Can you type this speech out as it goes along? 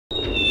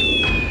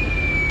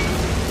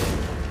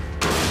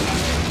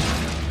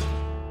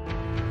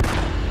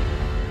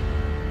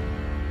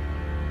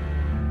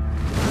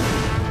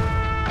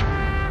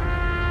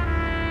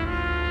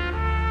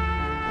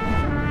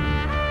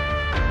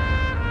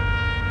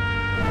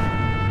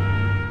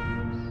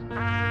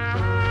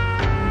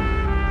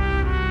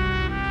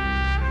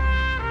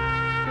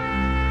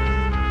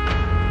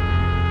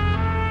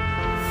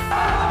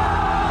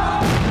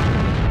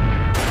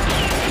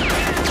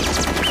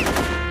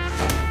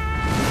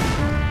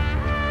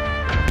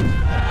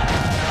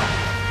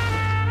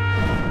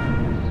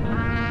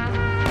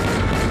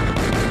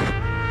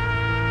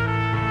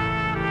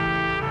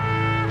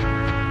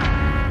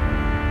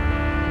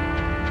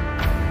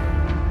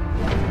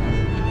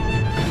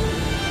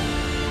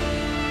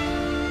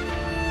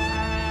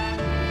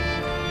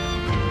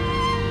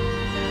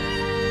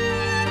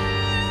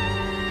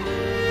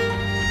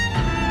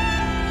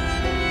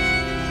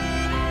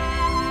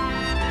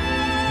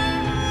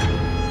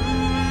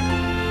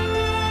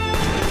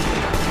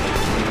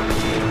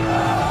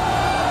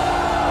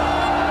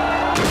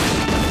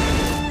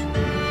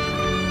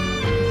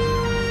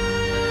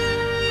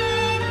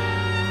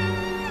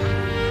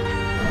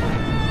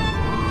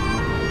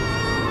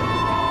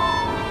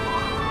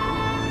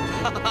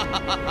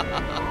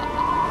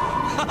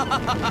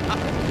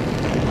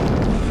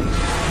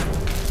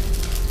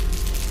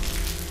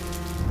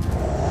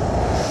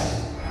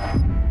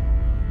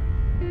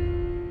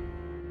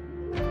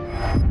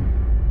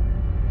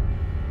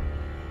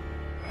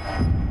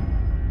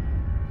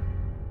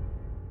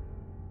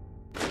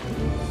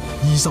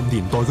20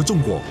年代嘅中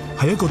國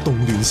係一個動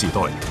亂時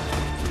代，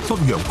北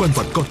洋軍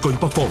閥割據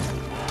北方，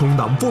同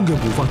南方嘅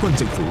護法軍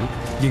政府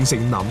形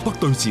成南北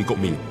對峙局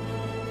面。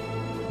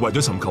為咗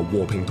尋求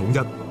和平統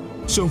一，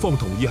雙方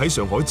同意喺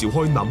上海召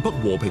開南北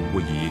和平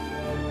會議。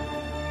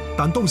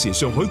但當時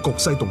上海局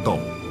勢動盪，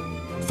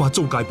法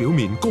租界表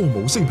面歌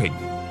舞升平，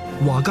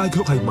華界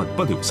卻係民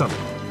不聊生。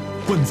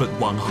軍閥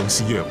橫行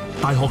肆虐，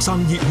大學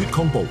生熱血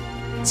抗暴，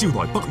招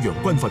來北洋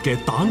軍閥嘅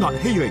打壓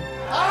欺凌。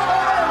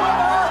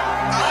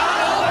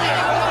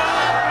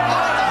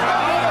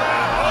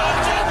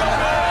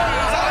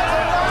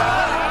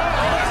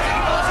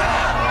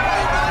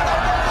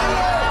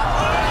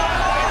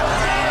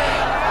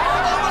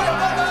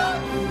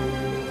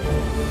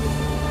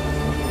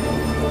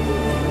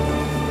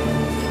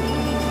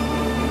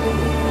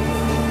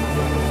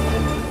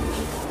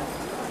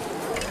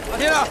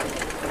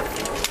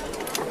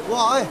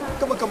哇！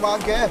今日咁晏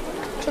嘅，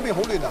出面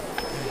好亂啊！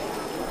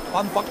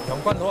班北洋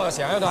軍佬啊，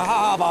成日喺度蝦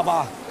蝦霸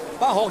霸，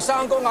班學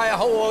生哥嗌口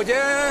號啫，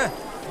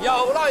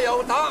又拉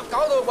又打，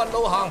搞到運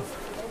路行。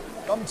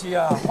今次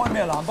啊，開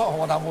咩南北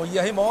和談會議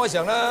啊，希望開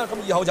成啦，咁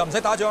以後就唔使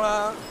打仗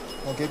啦。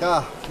我記得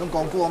咁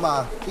講過啊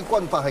嘛，啲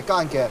軍閥係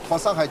奸嘅，學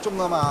生係忠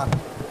啊嘛。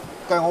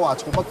計我話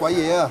嘈乜鬼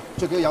嘢啊？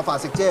最緊要有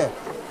飯食啫。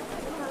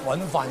揾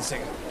飯食，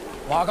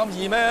話咁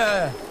易咩？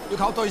要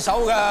靠對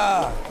手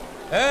㗎。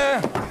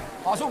誒，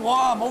華叔我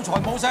啊冇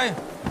財冇勢，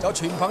就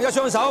全憑一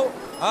雙手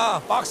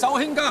啊，白手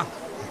興家。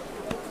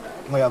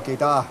我又記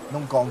得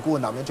咁講過，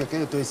男人最緊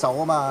要對手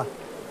啊嘛。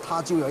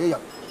他朝有一日，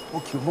我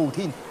喬傲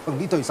天同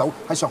啲對手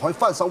喺上海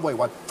翻手為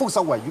雲、覆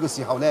手為雨嘅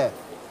時候咧，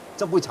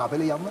斟杯茶俾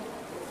你飲啦。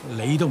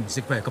你都唔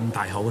識咩咁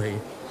大口氣。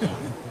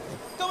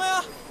救命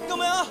啊！救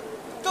命啊！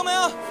救命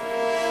啊！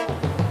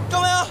救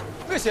命啊！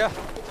咩事啊？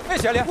咩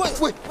事啊你？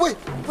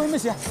喂，咩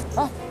事啊？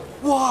嚇！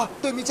哇！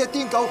對面隻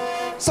癲狗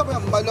，10日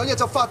唔係2日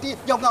就發癲，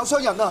又咬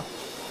傷人啊！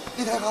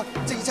你睇下，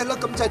隻耳仔甩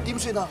咁滯，點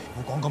算啊？唔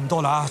好講咁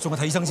多啦，送我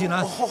睇醫生先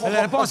啦。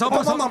嚟幫手。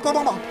幫忙！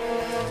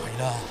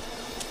係啦，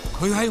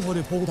佢喺我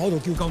哋鋪頭度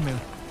叫救命，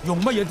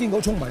用乜嘢癲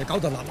狗衝埋嚟搞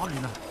到立立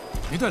亂啊！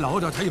你都係留喺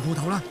度睇住鋪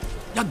頭啦，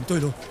一唔對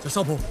路就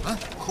收鋪啊！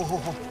好。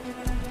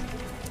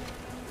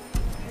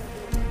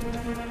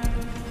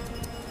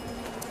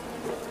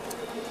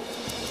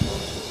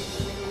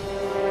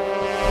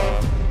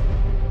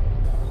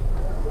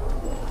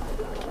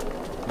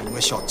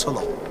學出嚟，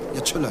一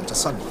出糧就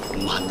新。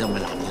唔係就唔係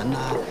男人啦。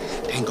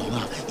聽講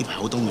啊，呢排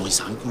好多外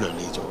省姑娘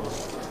嚟咗。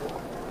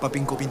北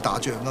邊嗰邊打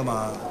仗啊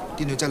嘛，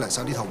啲女仔嚟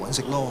晒呢頭揾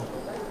食咯。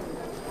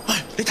喂，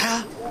你睇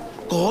下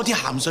嗰啲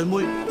鹹水妹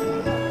唔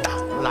得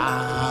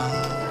啦，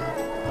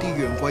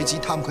啲洋鬼子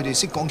貪佢哋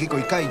識講幾句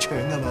雞腸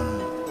啊嘛。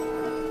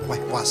喂，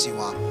話時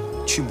話，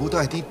全部都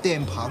係啲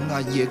釘棒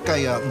啊、野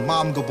雞啊，唔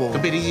啱噶噃。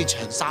咁俾呢啲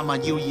長衫啊、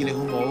腰衣你好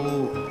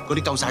冇？嗰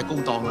啲夠晒高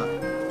檔啦。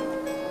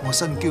我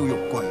身嬌肉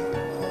貴。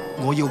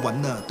我要揾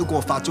啊，都過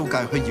法租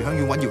界去怡香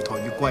苑揾瑤台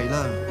月桂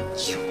啦。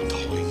瑤台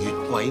月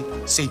桂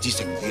4字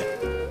成語啊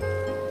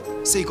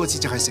？4個字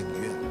就係成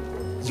語啊！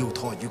瑤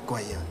台月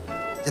桂啊，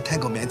一聽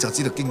個名就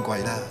知道矜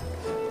貴啦。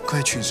佢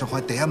係全上海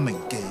第一名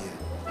妓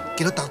啊！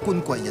幾多達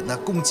官貴人啊、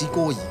公子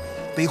哥兒，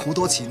俾好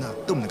多錢啊，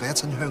都唔能夠一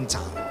親香澤。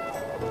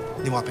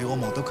你話俾我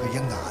望到佢一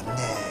眼呢？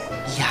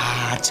一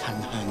親香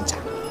澤，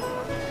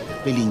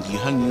你連怡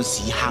香苑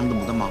屎坑都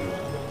冇得望。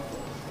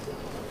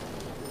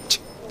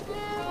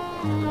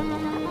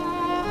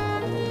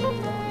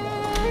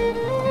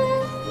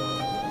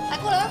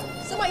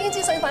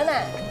支水粉啊！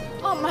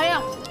哦，唔係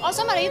啊，我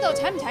想問你呢度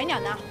請唔請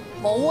人啊？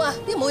冇啊，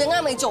啲冇嘢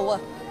啱你做啊！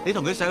你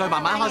同佢上去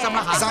慢慢開心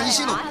啦嚇。生意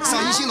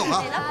先龍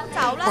啊！嚟啦，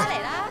走啦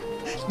嚟啦！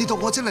呢度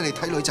我真係嚟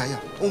睇女仔啊！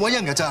我揾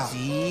人㗎咋？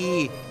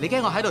你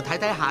驚我喺度睇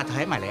下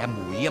睇埋你阿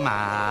妹啊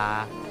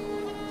嘛？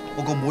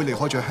我個妹離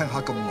開咗鄉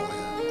下咁耐啊，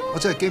我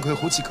真係驚佢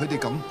好似佢哋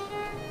咁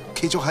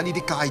企咗喺呢啲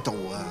街道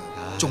啊！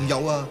仲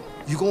有啊，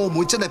如果我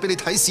妹真係俾你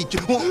睇蝕咗，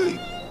我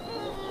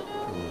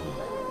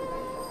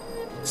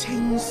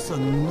清純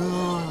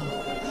啊！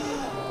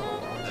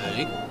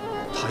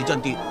睇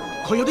真啲，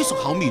佢有啲熟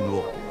口面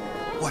喎。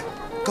喂，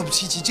咁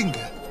似字精嘅，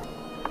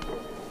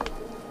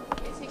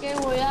幾次機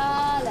會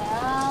啊，嚟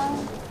啊！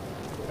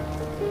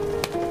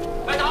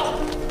快走！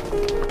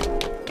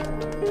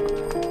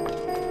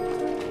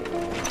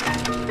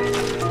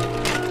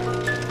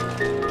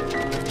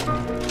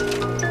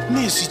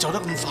咩事走得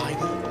咁快嘅？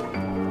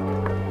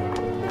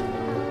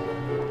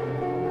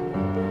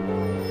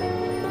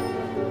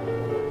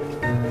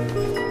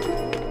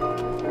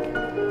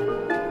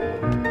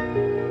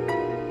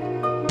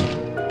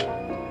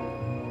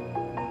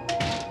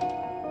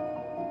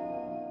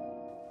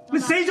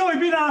死咗去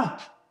邊啊？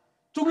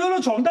仲有好多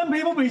床單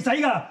被鋪未洗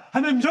㗎，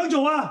係咪唔想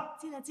做啊？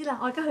知啦，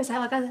我而家去洗，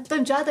我而家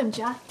對唔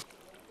住啊！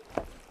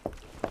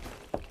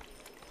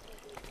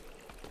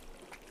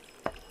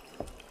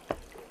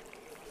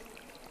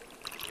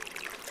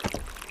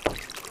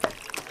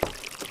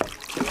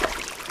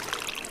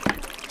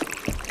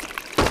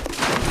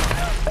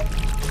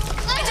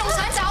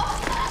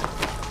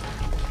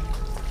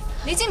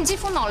之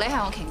歡樂里係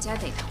我瓊姐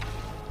地頭。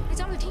你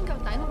走到天腳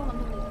底都冇諗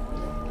到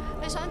你，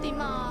你想點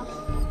啊？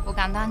好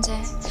簡單啫，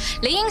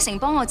你應承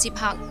幫我接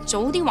客，早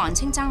啲還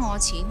清爭我嘅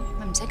錢，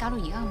咪唔使搞到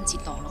而家咁折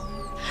墮咯。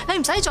你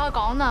唔使再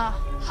講啦，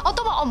我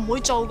都話我唔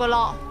會做噶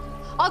咯。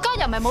我家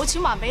人咪冇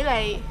錢還俾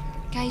你，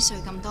雞碎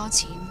咁多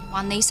錢，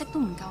還利息都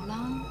唔夠啦。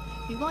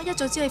如果我一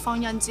早知你放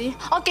印紙，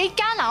我幾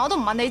艱難我都唔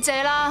問你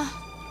借啦。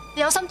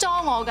你有心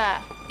裝我嘅，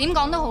點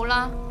講都好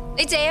啦，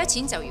你借咗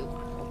錢就要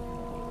還。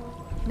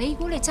你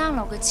估你爭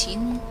落嘅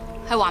錢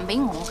係還俾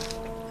我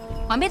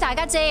㗎，還俾大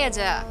家姐嘅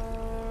咋？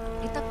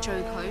你得罪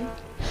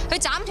佢，佢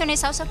斬斷你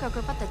手手腳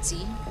腳不特止，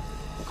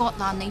割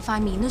爛你塊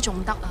面都仲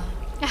得啊！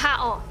你嚇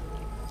我？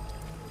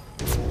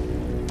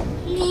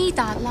呢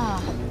笪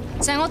啦，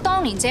就係我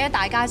當年借咗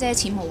大家姐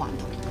錢冇還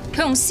到，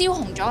佢用燒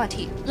紅咗嘅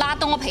鐵辣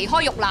到我皮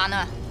開肉爛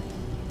啊！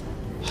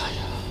係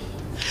啊，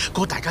嗰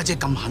個大家姐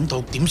咁狠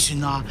毒，點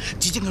算啊？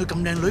至精佢咁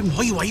靚女，唔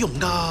可以毀容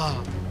噶。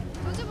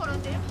總之無論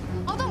點，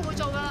我都唔會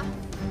做噶啦。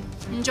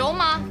唔做啊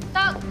嘛，得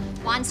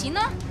還錢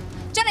啦，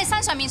將你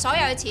身上面所有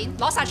嘅錢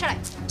攞晒出嚟，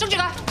捉住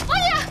佢！哎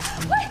呀，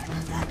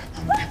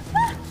喂，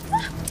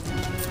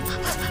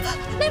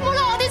你唔好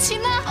攞我啲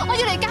錢啦，我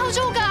要嚟交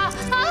租噶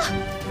嚇！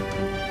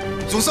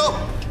住手！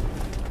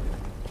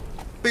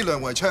逼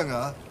良為娼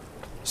啊！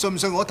信唔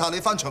信我帶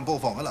你翻巡捕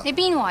房啊嗱？你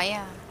邊位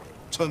啊？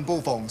巡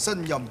捕房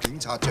新任警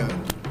察長，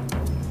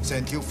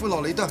成條歡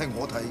樂里都係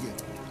我睇嘅，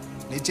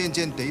你精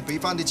精地俾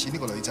翻啲錢呢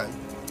個女仔。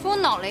歡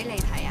樂里你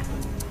睇啊？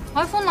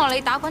我喺歡樂里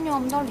打滾咗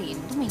咁多年，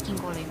都未見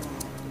過你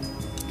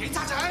喎。警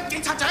察長，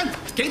警察長，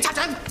警察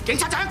長，警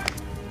察長！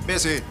咩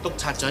事？督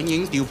察長已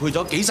經調配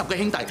咗幾十個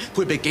兄弟，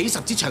配備幾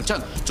十支長槍，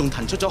仲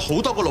騰出咗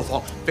好多個牢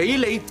房，俾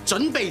你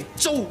準備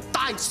做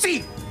大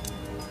事。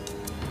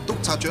督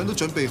察長都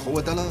準備好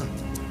就得啦。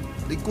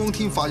你光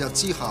天化日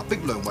之下逼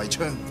良為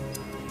娼，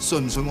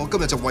信唔信我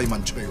今日就為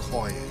民除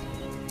害？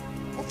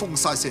我封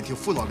晒成條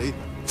歡樂里，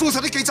封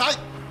晒啲記仔。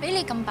俾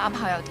你咁把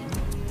炮又點？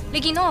你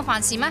見到我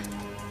犯事咩？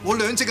我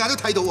兩隻眼都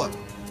睇到啊！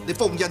你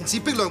放人質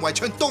逼良為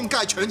娼，當街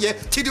搶嘢，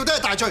切掉都係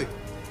大罪。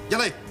入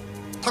嚟，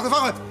帶佢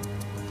翻去。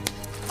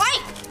喂，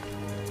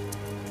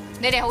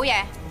你哋好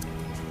嘢，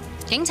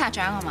警察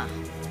長係嘛？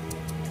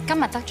今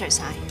日得罪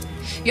晒，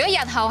如果日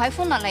後喺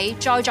歡樂里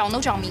再撞到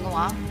撞面嘅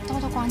話，多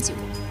多關照。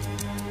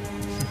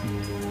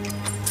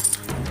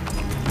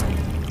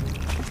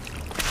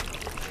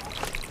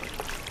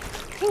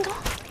邊個？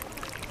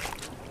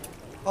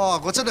啊！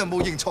我真係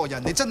冇認錯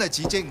人，你真係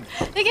子精。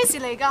你幾時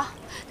嚟㗎？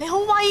你好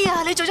威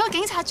啊！你做咗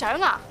警察長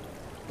啊？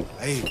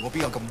唉，我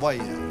邊有咁威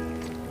啊？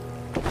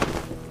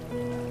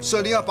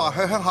上年阿爸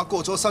喺鄉下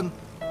過咗身，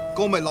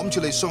我咪諗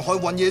住嚟上海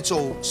揾嘢做，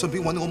順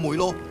便揾我妹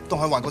咯，當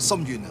係還個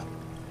心願啊！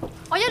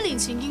我1年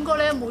前見過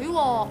你阿妹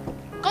喎，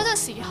嗰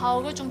陣時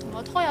候佢仲同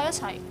個拖友一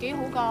齊，幾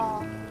好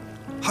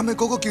㗎。係咪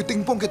嗰個叫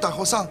丁邦嘅大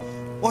學生？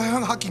我喺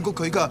鄉下見過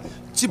佢㗎，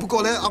只不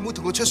過咧阿妹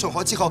同佢出上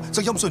海之後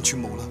就音訊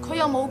全無啦。佢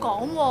又冇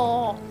講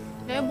喎，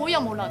你阿妹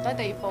又冇留低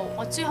地步，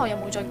我之後又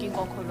冇再見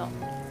過佢啦。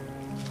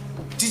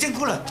子晶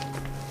姑娘，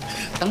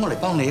等我嚟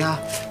幫你啊！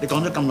你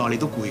講咗咁耐，你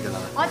都攰㗎啦。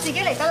我自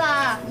己嚟得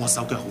啦。我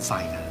手腳好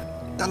快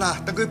㗎。得啦，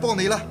等佢幫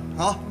你啦，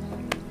嚇！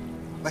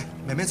喂，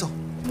妹妹做。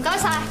唔該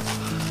晒。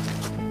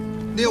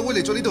你又會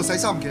嚟咗呢度洗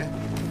衫嘅？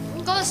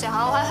嗰陣時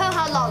候喺鄉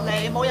下落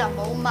嚟，冇人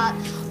冇物，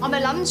我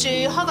咪諗住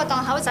開個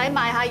檔口仔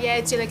賣下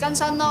嘢，自力更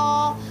生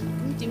咯。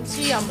咁點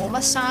知又冇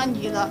乜生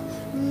意啦，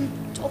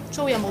屋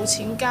租又冇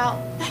錢交。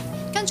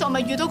跟住我咪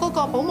遇到嗰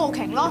個保姆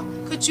瓊咯，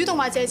佢主動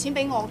話借錢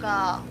俾我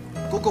㗎。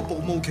嗰個保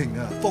姆瓊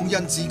啊，放印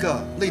紙㗎，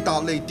你打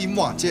你點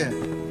還啫？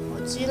我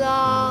知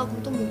啦，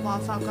咁都冇辦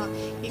法㗎。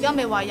而家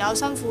咪唯有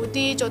辛苦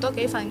啲，做多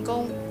幾份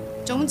工。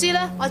總之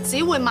咧，我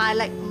只會賣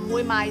力，唔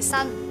會賣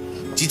身。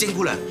子晶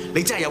姑娘，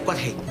你真係有骨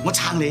氣，我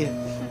撐你啊！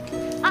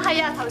啊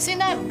係啊，頭先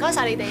咧唔該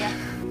晒你哋啊。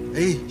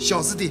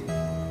小事啲。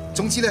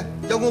總之咧，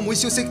有我妹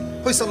消息，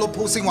去16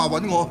鋪盛華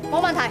揾我。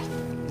冇問題。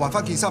還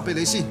翻件衫俾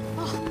你先。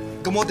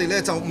咁我哋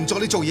咧就唔阻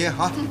你做嘢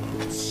嚇。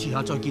遲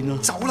下再見啦。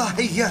走啦，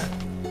哎呀！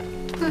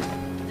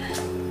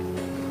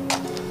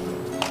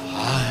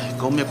唉，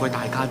講咩鬼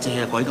大家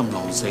姐啊，鬼咁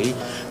狼死，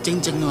晶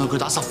晶啊，佢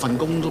打10份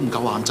工都唔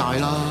夠還債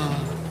啦。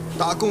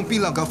打工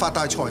邊能夠發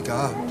大財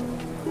㗎？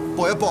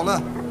搏一搏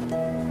啦！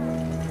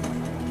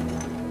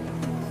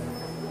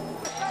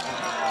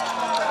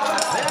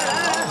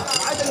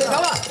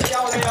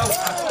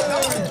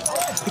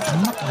你等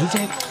乜鬼啫？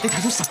你睇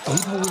咗10幾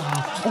鋪啦，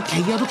我企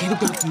啊都企到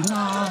腳軟啦。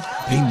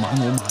你唔買我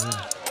買啊！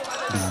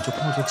連續開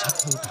咗7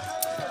鋪大，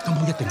今鋪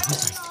一定開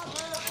晒。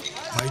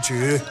咪住！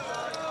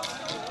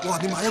哇！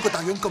你買一個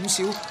大洋咁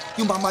少，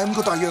要買5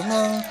個大洋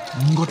啦。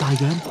5個大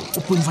洋，我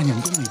半份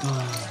人工嚟㗎。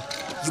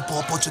要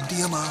搏盡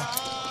啲啊嘛！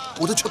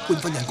我都出半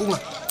份人工啦，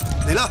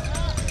嚟啦！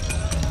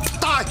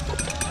大！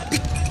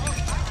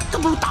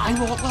今鋪大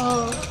鑊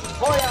啊！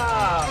開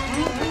啊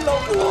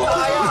！556大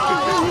啊！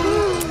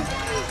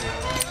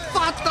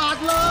發達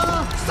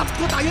啦！10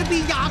個大洋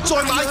變20個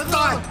再買大！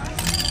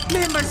你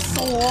係咪傻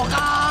㗎？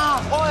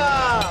開啊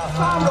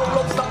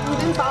！3665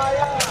點大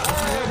啊！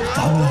走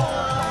啦！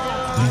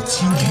你千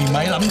祈咪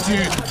諗住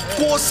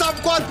過3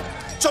關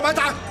再買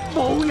大，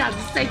冇人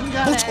性㗎！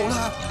唔好嘈啦！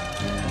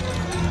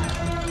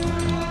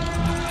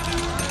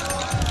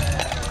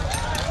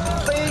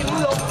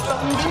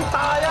大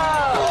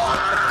啊！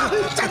哇！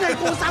真係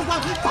過三關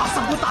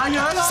80個大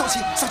洋啦！收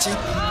錢，收錢。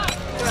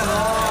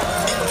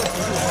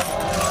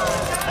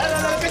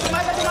嚟，繼續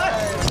買，繼續買。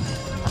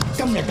今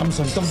日咁順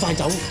咁快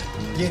走，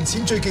贏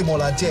錢最忌磨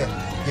爛蓆，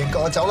贏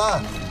夠就走啦。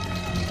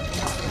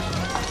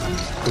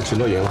都算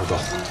多贏好多，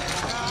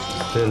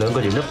你哋兩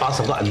個贏咗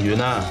80個銀元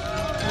啊！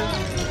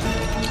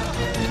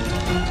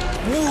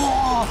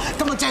哇！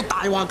今日真係大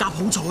話夾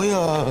好彩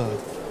啊！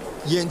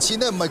贏錢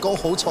咧唔係講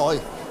好彩，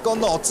講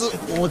樂子。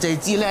我淨係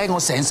知咧，我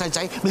成世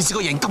仔未試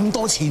過贏咁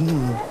多錢喎。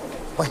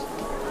喂，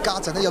家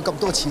陣咧有咁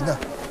多錢啊，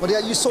我哋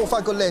要梳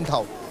翻個靚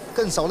頭，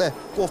跟手咧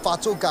過法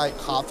租界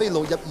下飛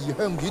路入怡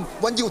香園，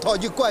揾瑤台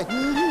月桂。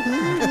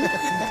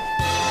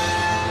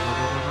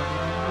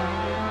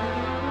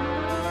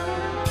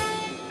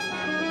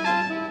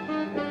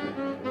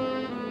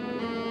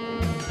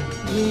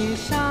夜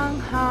上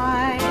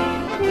海，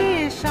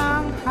夜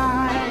上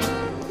海，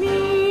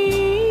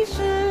你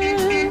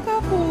是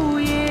个不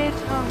夜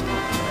城，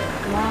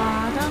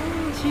瓦灯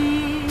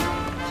起，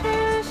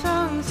街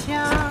上响，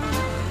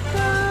歌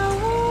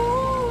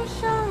舞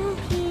升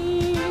平。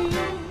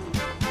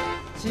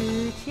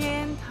指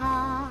天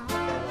塔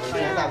连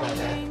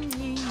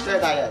阴，谁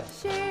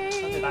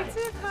自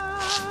考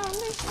虑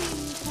辛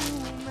苦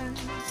们，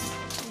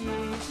夜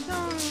生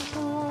活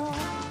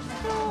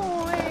不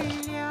为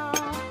了。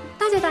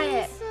多謝大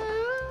爺，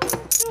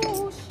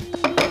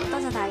多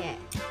謝大爺。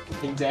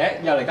田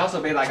姐又嚟交數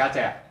俾大家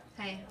姐。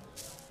係。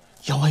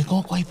又係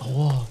嗰個龜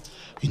婆啊！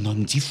原來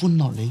唔止歡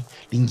樂里，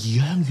連怡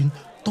香園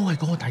都係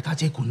嗰個大家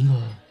姐管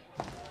㗎。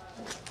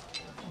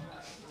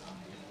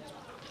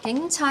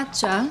警察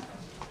長，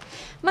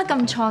乜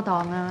咁錯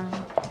檔啊？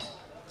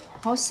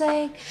可惜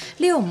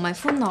呢個唔係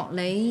歡樂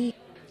里，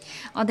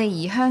我哋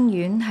怡香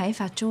園喺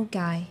法租界，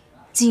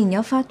自然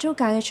有法租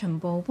界嘅巡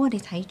捕幫我哋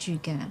睇住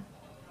㗎。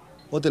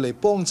我哋嚟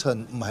幫襯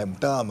唔係唔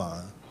得啊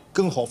嘛，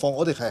更何況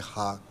我哋係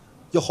客，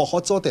要學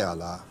學做啲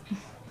啦。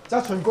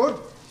揸巡管，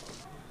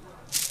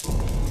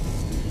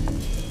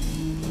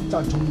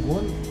揸巡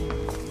管。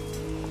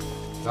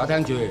大家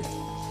聽住，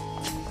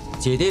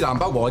遲啲南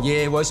北和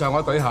議會上海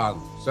舉行，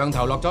上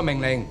頭落咗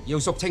命令要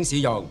肅清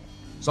市容，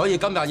所以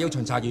今日要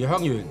巡查怡香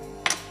園。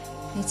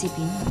你自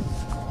便？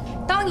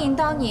當然，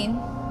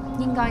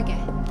應該嘅。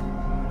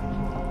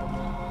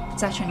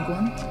紮巡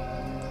管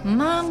唔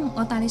啱，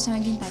我帶你上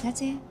去見大家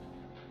姐。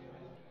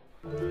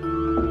越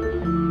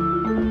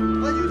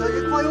睇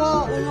越貴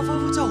喎！喂，個花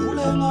灰真係好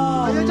靚啊！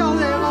係啊，真係好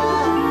靚啊！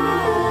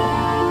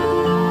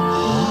嚇！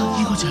呢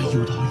個就係瑤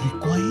台月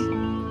桂。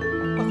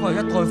不過係一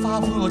袋花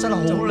灰喎，真係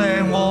好靚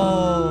喎！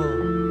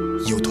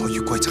瑤台月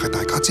桂就係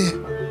大家姐。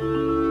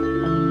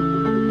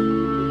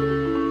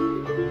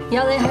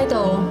有你喺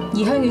度，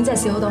怡香園真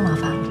係少好多麻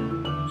煩。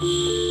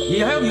怡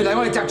香園嚟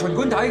我哋擲巡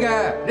管睇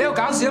嘅，你有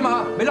搞事啊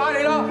嘛？咪拉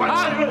你咯！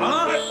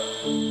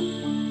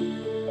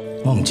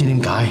我唔知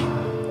點解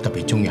特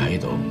別中意喺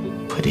度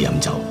陪你飲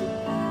酒，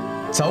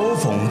酒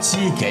逢知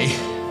己，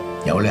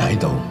有你喺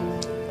度，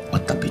我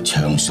特別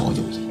暢所欲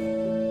言。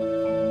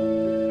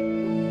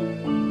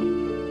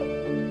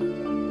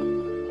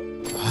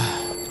唉，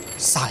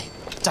嘥，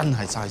真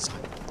係嘥晒。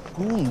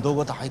估唔到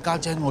個大家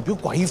姐外表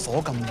鬼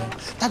火咁靚，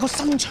但係個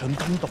心腸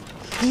咁毒，呢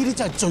啲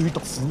真係最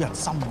毒婦人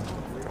心啊！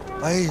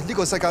唉，呢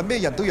個世界咩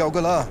人都有㗎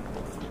啦，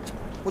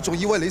我仲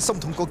以為你心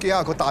痛過幾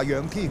廿個大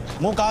洋添。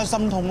我梗係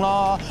心痛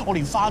啦，我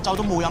連花酒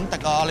都冇飲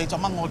滴啊，你就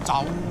掹我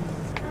走？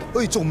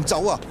唉，仲唔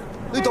走啊？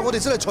你當我哋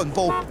真係巡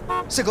捕，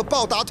成個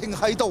包打聽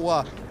喺度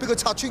啊，俾佢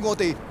拆穿我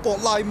哋博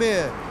拉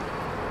咩？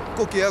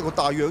嗰幾廿個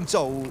大洋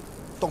就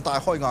當大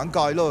開眼界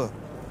啦。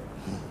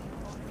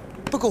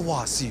不過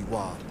話時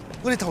話，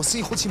我哋頭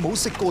先好似冇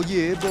食過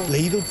嘢噃。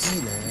你都知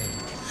咧，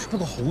不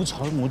過好彩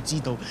我知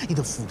道呢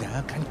度附近有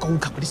一間高級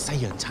嗰啲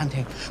西洋餐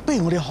廳，不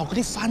如我哋學嗰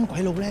啲番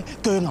鬼佬咧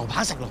鋸牛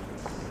扒食咯。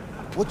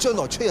我將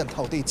來出人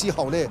頭地之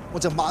後咧，我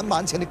就晚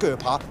晚請你鋸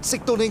扒，食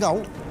到你嘔。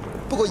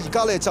不過而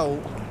家咧就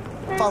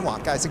返華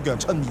界食陽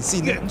春麵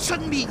先。陽春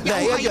麵嚟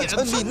啊！陽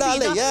春麵啦，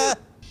嚟啊！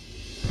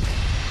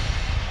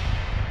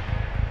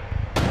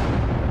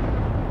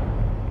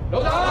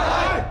老大！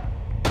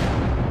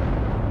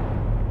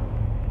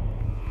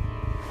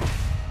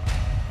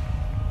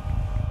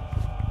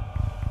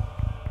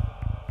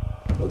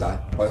老大，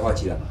可以開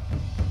始啦。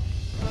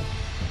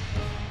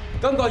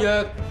今個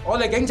月我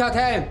哋警察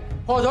廳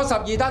破咗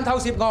12單偷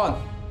竊案，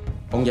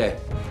紅爺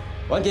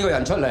揾幾個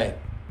人出嚟，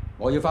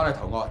我要翻去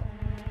投案。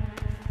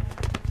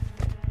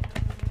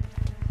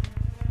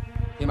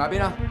填埋邊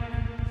啦？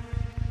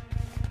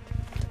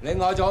另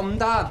外仲有5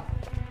單，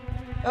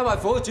因為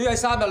苦主喺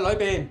3日裏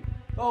邊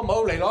都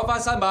冇嚟攞翻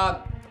新物，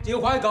照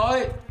規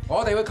矩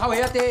我哋會扣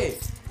起一啲。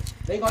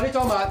另外啲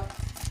贓物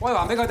歸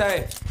還俾佢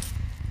哋。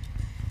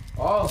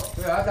好，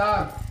最後一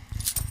單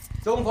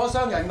縱火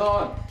傷人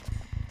案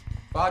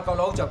，8個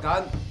佬着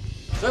緊，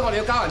所以我哋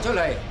要交人出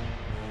嚟。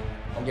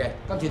紅爺，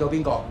今次到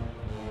邊個？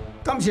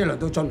今次輪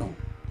到俊雄，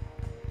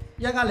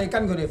一陣間你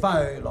跟佢哋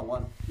翻去落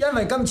案，因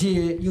為今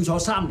次要坐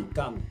3年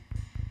監。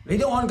你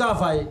啲安家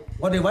費，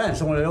我哋揾人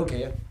送你屋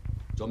企啊！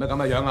做咩咁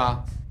嘅樣啊？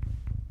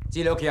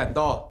知你屋企人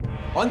多，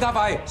安家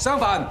費雙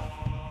份。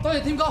多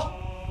謝添哥，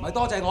唔係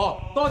多謝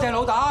我，多謝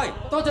老大，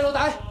多謝老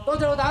大，多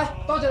謝老大，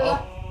多謝老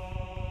大。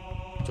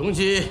總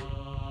之，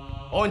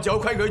按照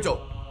規矩做，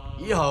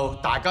以後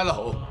大家都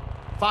好，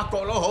法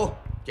國都好，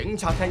警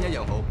察廳一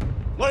樣好，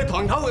我哋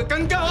堂口會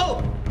更加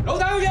好。老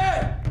大好嘢！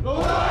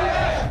老大好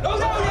嘢！老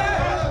大好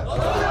嘢！老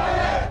大好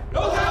嘢！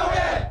老大好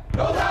嘢！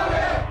老大好嘢！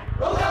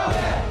老大好嘢！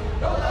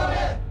老大好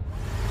嘢！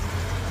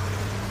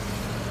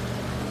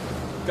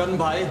近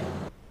排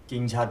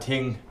警察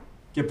廳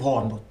嘅破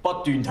案率不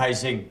斷提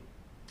升，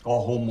我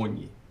好滿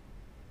意。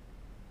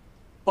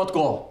不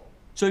過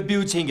最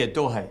標青嘅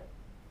都係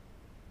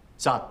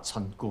執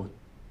勤官。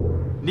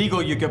呢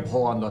個月嘅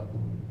破案率，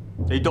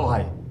你都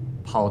係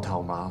拋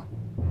頭馬。呢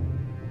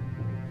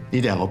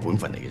啲係我本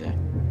分嚟嘅啫。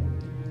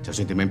就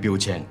算點樣標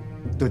青，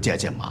都只係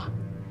隻馬，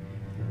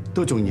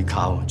都仲要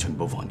靠巡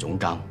捕房總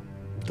監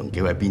同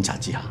幾位鞭策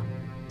之下，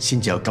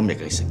先至有今日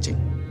嘅成績。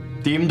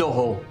點都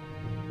好，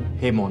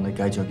希望你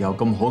繼續有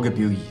咁好嘅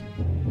表現。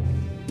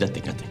一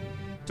定一定。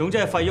總之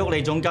係費沃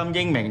利總監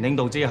英明領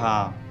導之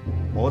下，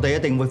我哋一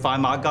定會快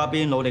馬加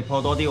鞭，努力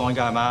破多啲案㗎，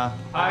係嘛？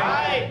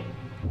係。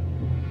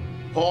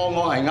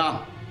破案係啱，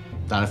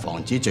但係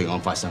防止罪案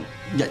發生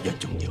一樣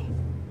重要。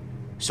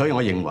所以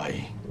我認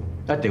為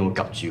一定會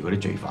及住嗰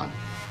啲罪犯，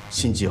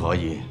先至可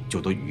以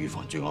做到預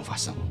防罪案發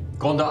生。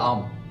講得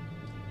啱。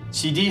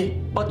遲啲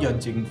北洋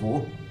政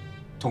府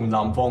同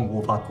南方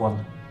護法軍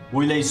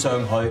會嚟上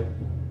海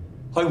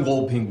開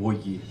和平會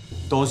議，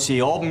到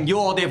時我唔要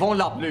我地方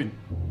立亂。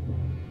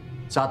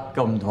執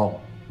金堂，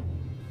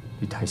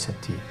你睇實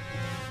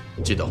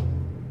啲。知道。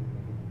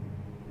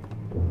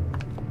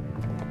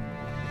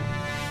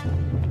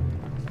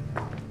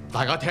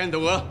大家聽到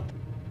啦，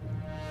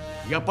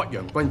而家北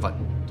洋軍閥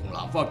同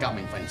南方嘅革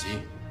命分子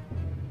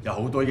有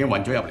好多已經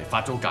混咗入嚟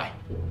法租界，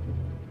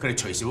佢哋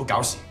隨時會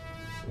搞事，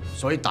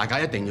所以大家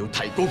一定要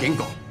提高警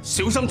覺，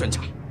小心巡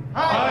查。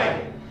係。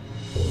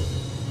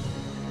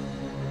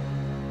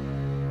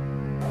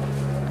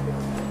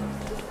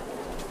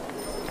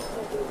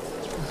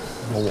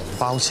我黃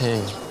包車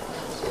嘅，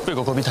不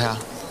如過嗰邊睇下。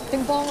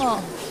定邦啊，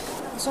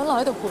我想留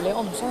喺度陪你，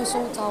我唔想去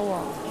蘇州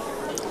啊。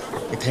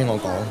你聽我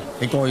講，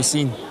你過去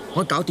先，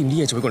我搞掂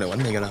啲嘢就會過嚟揾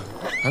你噶啦。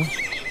行。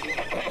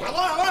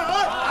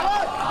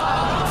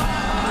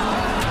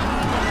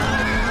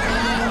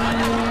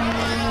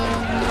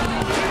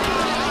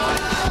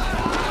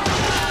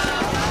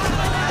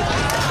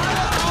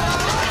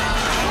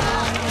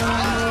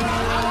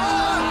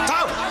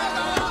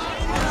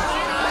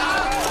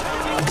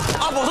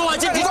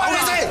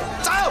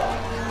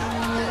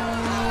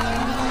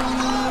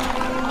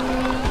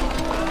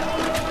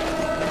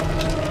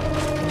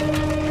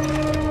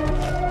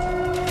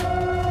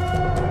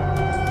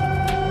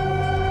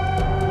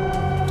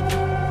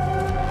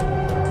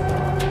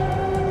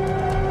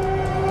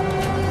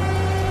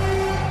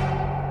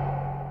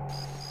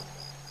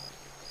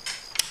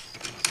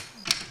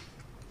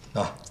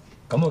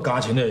咁個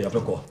價錢咧入得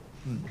過。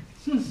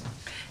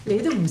你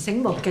都唔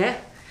醒目嘅，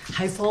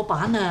係貨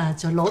版啊，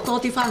就攞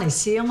多啲翻嚟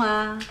試啊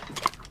嘛。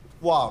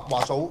哇，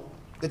華嫂，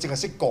你淨係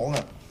識講啊！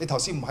你頭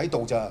先唔喺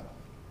度咋？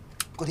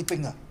嗰啲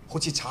兵啊，好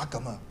似賊咁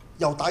啊，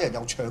又打人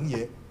又搶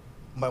嘢，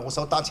唔係我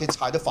手單車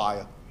踩得快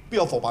啊，邊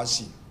有貨版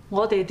事？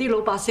我哋啲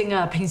老百姓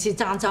啊，平時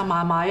賺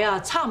埋啊，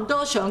差唔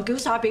多上繳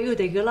晒俾佢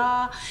哋噶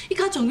啦。依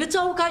家仲要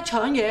周街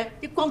搶嘢，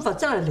啲軍閥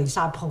真係離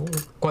晒譜。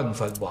軍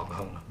閥橫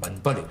行，民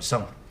不聊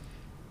生。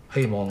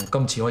希望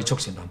今次可以促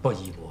成南北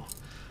議和，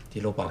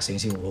啲老百姓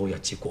先會好日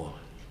子過。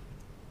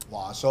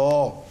華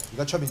叔，而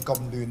家出面咁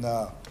亂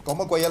啊，講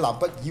乜鬼嘢南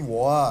北議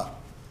和啊？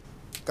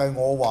計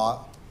我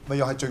話，咪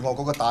又係罪惡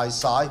嗰個大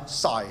曬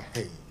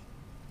氣。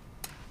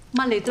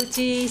乜你都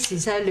知時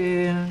勢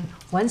亂，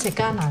揾食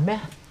艱難咩？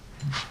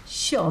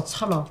傻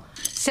七咯，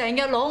成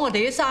日攞我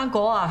哋啲生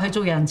果啊去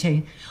做人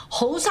情，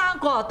好生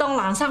果啊當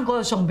爛生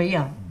果去送俾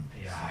人。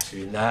哎呀，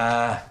算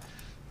啦，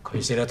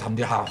佢識得氹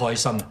啲客開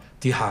心，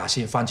啲客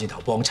先翻轉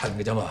頭幫襯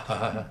嘅啫嘛。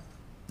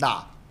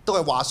嗱，都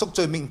係華叔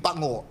最明白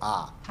我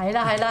啊。係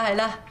啦，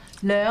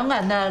兩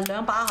人啊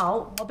兩把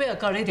口，我邊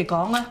度夠你哋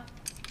講啊？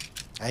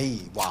唉，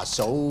華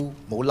嫂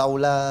冇嬲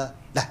啦，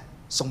嗱，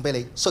送俾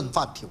你順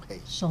翻條氣。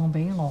送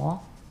俾我，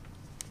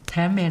睇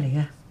下咩嚟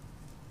嘅？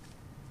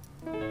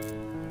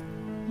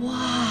哇，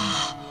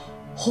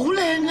好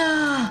靚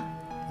啊！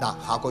嗱，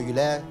下個月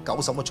咧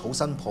90個草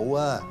新抱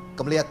啊，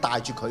咁你一帶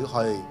住佢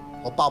去，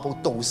我包保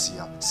到時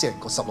啊，成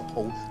個16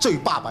鋪最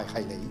巴閉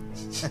係你。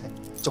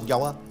仲有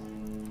啊，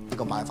呢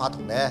個萬花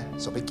筒咧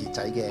送俾傑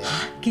仔嘅。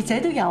傑仔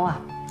都有啊？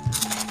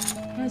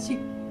睇下先。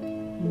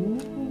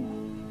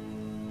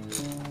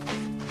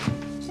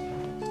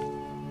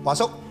華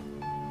叔，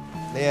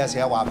你啊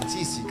成日話唔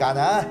知時間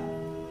啊，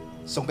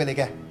送俾你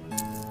嘅，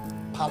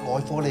拍來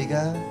貨嚟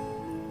㗎。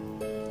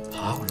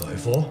拍來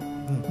貨？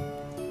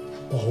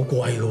哇，好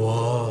貴㗎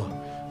喎！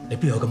你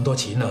邊有咁多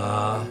錢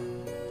啊？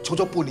儲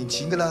咗半年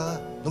錢㗎啦，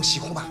用時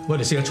空嘛。喂，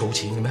你識得儲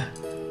錢嘅咩？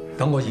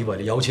等我以為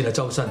你有錢係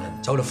周身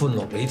人，走得歡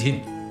樂你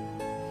添。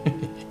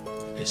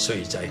你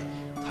衰仔，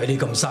睇你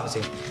咁生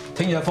性，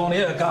聽日放你一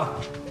日假，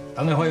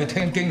等你可以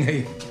聽京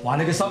戲，還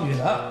你嘅心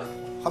願啊！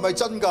係咪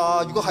真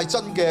㗎？如果係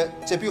真嘅，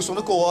借邊個信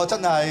得過啊？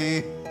真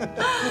係。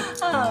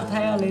啊，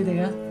睇下你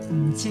哋啊，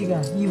唔知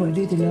㗎，以為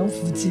你哋兩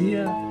父子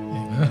啊。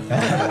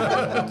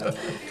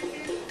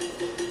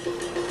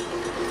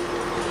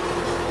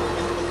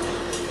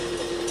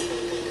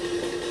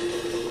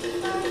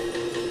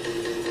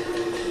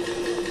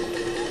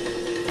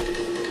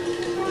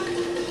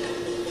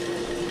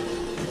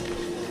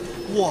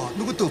哇！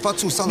你個頭髮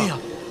做新啊？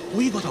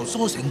我呢個頭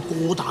梳成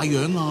個大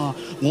樣啊！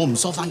我唔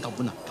梳翻舊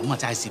本啊，咁啊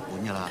真係蝕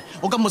本㗎啦！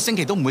我今個星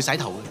期都唔會洗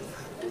頭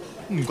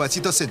嘅。唔怪之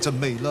得成陣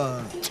味啦。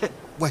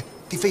喂，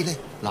啲飛咧？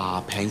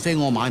嗱，平飛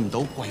我買唔到，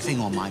貴飛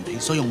我買唔起，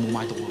所以我冇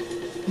買到啊。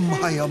唔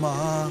係啊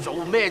嘛？做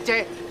咩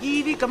啫？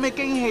呢啲咁嘅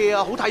驚戲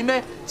啊，好睇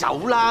咩？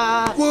走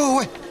啦！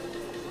喂！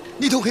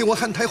呢套戲我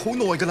恨睇好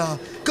耐㗎啦，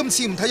今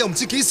次唔睇又唔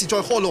知幾時再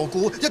開鑼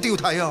鼓，一定要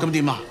睇啊！咁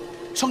點啊？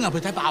衝入去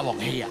睇霸王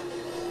戲啊！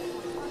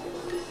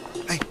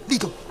呢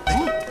度。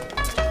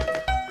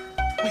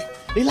喂，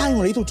你拉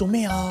我嚟呢度做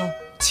咩啊？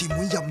前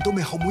門入唔到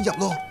咪後門入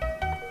咯。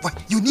喂，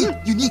要呢。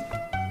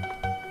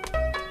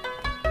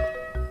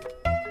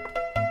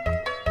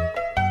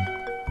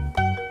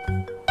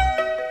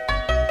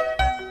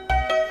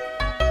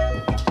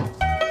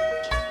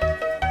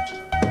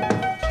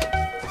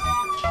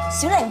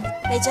小玲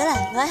嚟咗啦，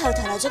我喺後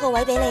台留咗個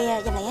位俾你啊，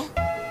入嚟啊！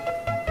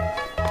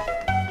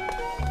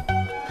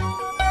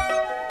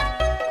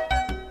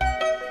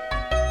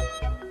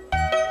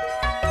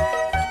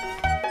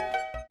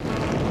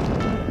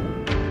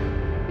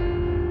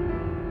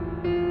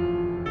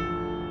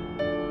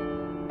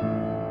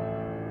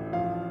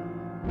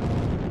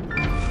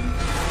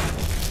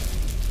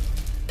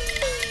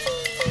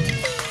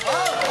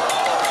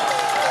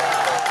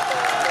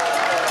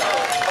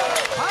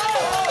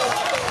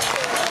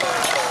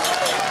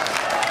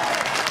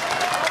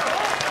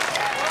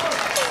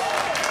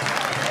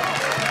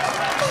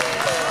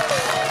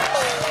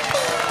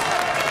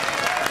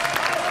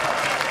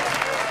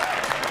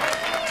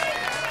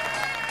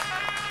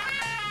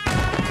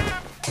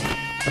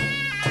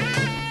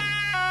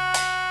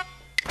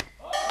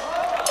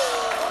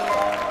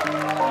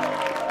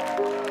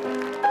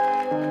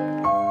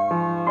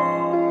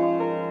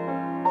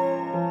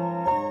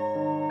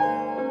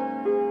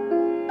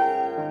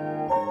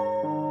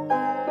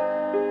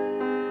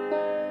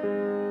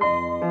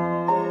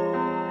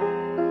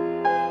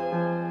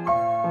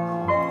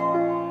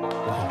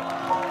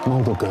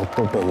踎到腳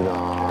都痹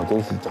啦，幾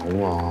時走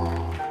啊？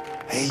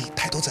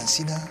睇多陣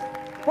先啦。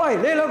喂，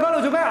你兩個喺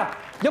度做咩啊？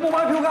有冇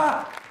買票㗎？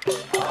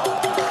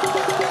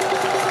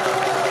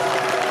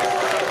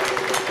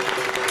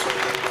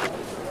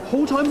好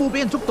彩冇俾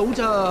人捉到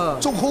咋，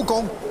仲好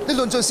講，你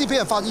論盡先俾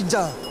人發現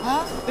咋？嚇！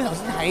你頭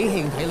先睇戲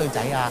定睇女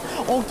仔啊？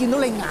我見到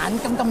你眼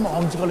金金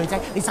望住個女仔，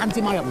你三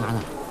支貓入眼啊？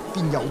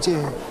邊有啫？邊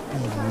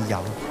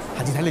有？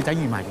下次睇女仔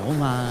預埋我啊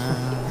嘛！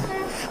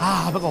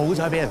啊！不過好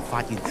彩俾人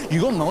發現，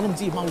如果唔係我都唔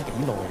知要踎幾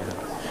耐㗎啦。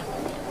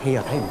戲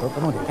又睇唔到，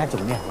咁我哋而家做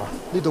咩啊？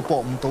呢度搏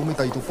唔到，咪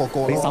第二度搏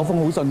過咯。你手風好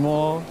順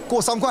喎。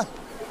過三關。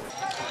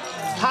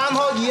攤開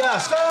二啊，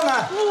雙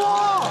啊！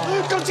哇！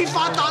今次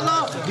發達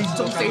啦，連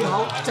中4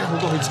口，真係好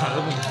過去搶啊！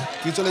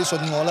叫咗你信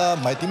我啦，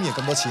唔係點贏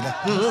咁多錢啊？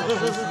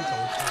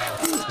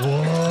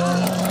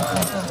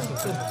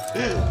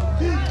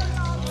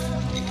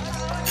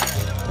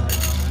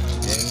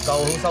贏夠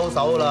好收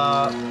手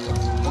啦！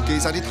我記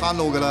晒啲攤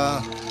路㗎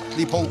啦，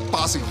呢鋪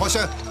8成開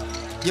箱，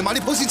夜晚呢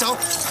鋪先走。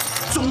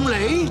中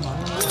你？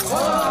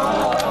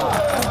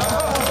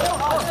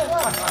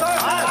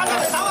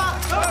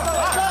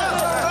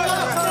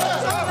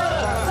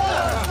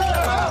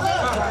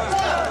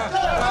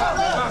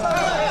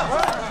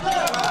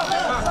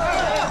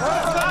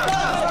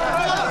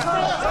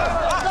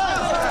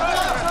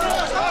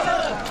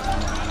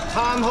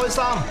攤開3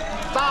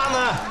單啊！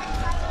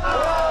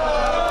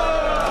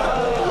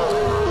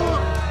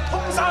空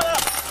晒啦！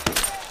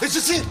你出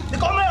千，你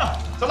講咩啊？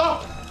十郎，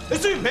你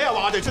輸唔起啊？話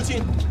我哋出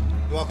千，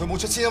你話佢冇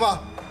出千啊嘛？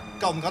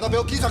夠唔夠膽俾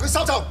我檢查佢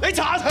收就？你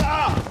查佢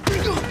啊！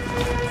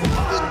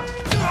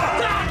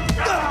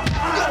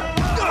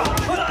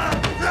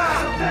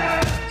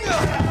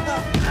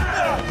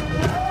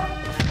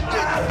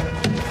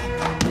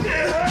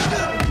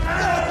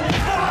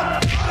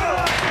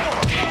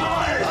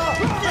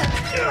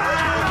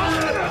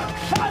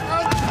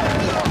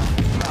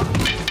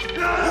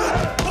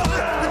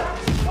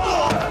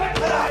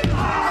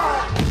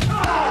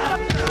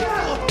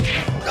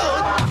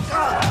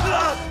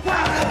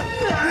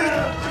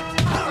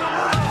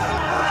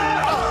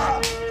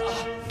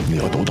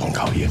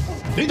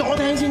你同我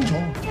聽清楚，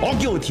我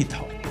叫鐵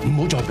頭，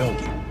唔好再俾我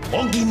見，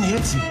我見你一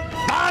次，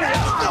打你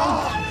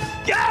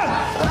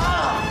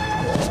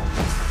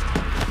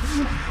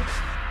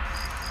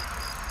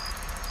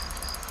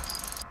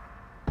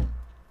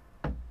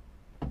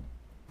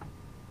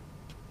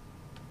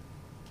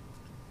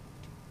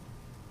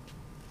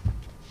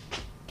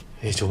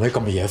你做咩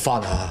咁夜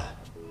翻啊？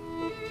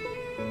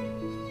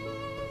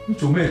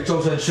做咩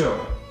周身傷啊？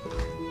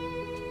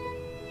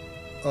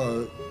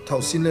頭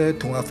先咧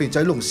同阿肥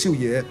仔龍宵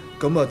夜，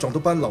咁啊撞到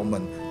班流民，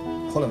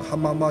可能黑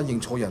媽媽認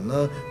錯人啦，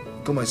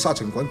咁咪沙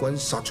塵滾滾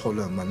殺錯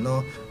良民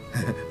咯，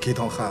幾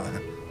堂客。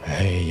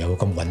唉，有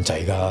咁穩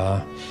滯㗎？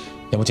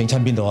有冇整親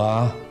邊度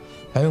啊？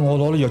唉，我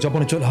攞啲藥酒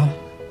幫你捽下。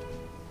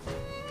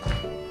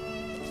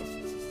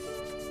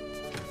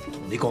同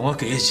你講咗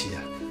幾多次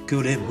啊？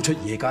叫你唔好出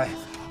夜街，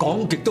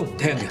講極都唔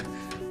聽嘅。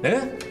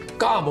誒，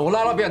家無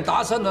啦啦俾人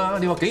打身啊！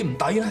你話幾唔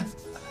抵咧？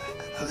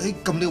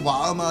咁你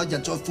話啊嘛，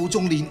人在苦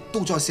中練，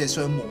刀在石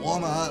上磨啊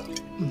嘛，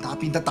唔打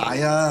邊得大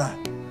啊！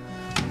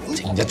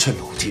正一出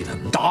爐鐵啊，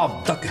唔打唔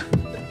得嘅。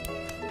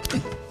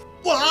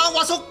哇，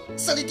華叔，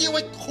細力啲啊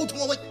喂，好痛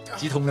啊喂！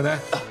止痛嘅咩？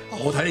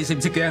我睇你識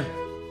唔識驚？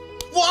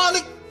哇，你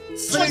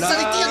細力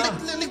啲啊，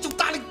你仲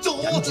大力做？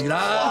忍住啦！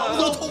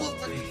好痛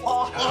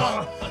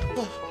啊！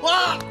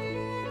哇！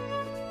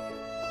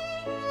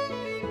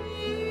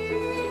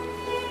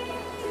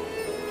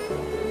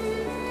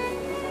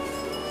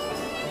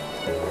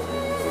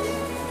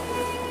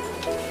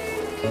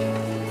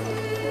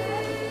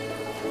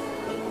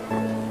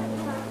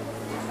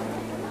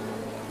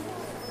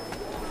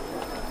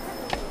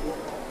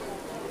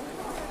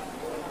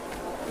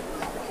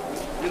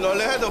原來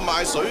你喺度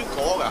賣水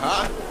果㗎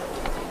嚇？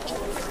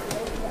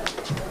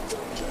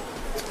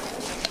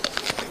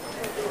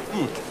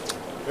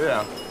幾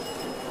樣？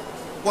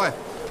喂，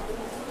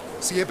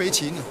食嘢俾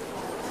錢啊！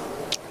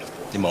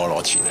點解我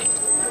攞錢啊？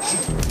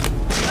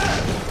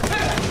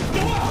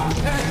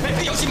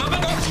有事慢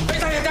慢講，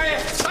帶嘢！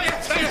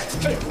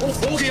我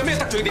屋企有咩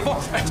得罪嘅地方？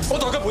我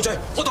代佢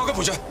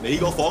賠罪，你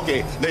個伙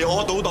計嚟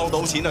我賭檔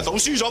賭錢啊，賭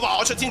輸咗話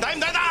我出錢，抵唔抵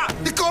得？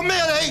你講咩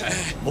啊你？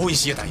唔好意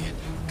思啊，大爺。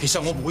其實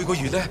我每個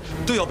月咧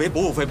都有俾保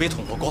護費俾銅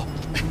鑼哥，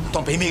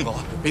當俾面我，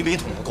俾銅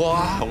鑼哥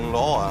啊！銅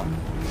鑼啊，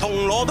銅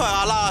鑼都係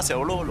阿拉成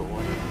攞攞啊，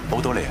保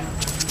到你啊！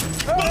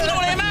幫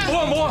到你咩？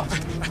冇啊！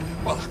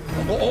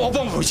我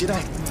幫佢賠錢啦，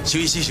小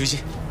意思，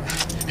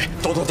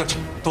多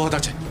得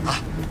罪啊！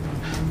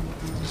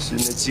算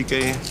你自己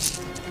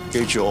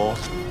記住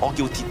我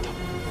叫鐵頭。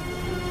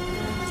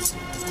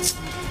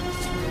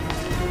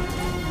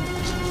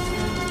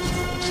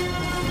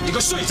你個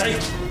衰仔，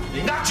你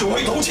呃住我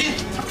去賭錢！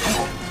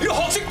你要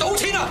學識賭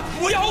錢啊！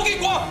唔會有好結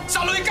果，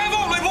殺你街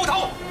坊累鋪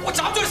頭，我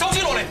斬咗你手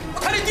指落嚟，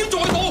我睇你點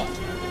仲去賭！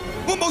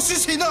我冇輸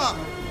錢啊！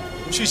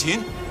輸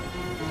錢？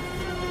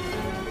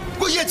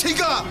我贏錢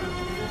㗎，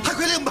係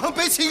佢哋唔肯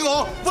俾錢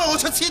我，喂我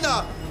出錢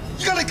啊！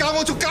而家你搞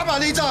我仲搞埋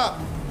你咋？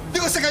呢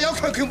個世界有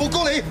強權冇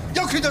公理，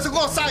有權就食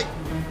惡勢。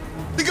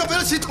你夠俾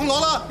多錢銅鑼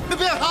啦，你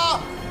俾人蝦。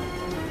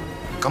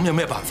咁有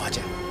咩辦法啫？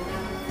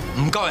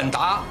唔夠人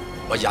打，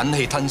咪忍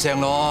氣吞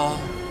聲咯。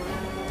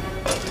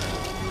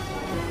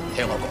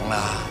聽我講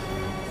啦，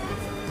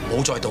唔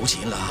好再賭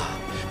錢啦，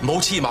唔好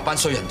黐埋班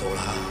衰人度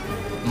啦。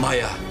唔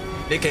係啊，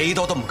你幾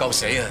多都唔夠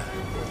死啊！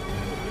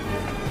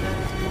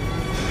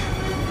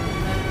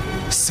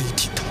死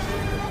鐵頭，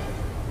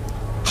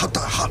黑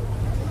大黑。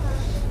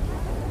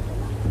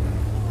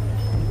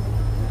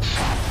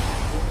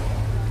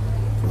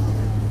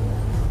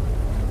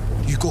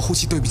如果好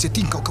似對面隻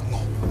癲狗咁我，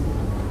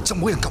就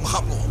冇人敢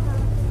蝦我。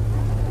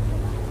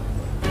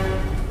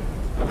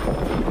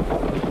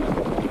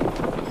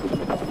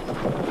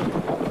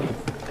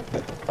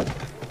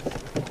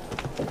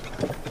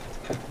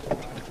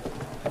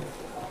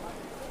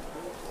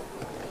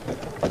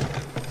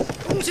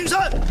公少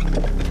山，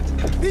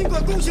邊個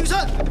係公少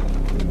山？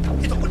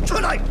你同我出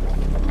嚟！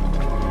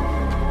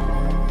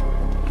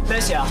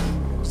咩事啊？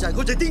就係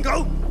嗰隻癲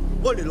狗，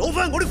我嚟攞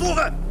翻我啲貨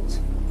嘅。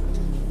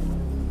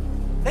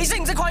你識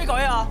唔識規矩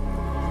啊？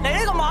嚟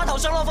呢個碼頭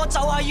上落貨就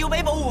係要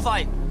俾保護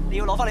費，你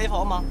要攞翻你啲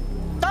貨啊嘛？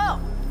得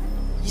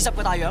，20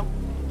個大洋。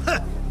哼，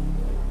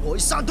我喺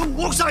山東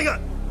惡晒嘅，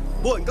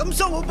冇人敢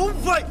收我保護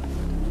費。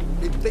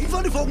你唔俾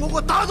翻啲貨我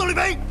打到你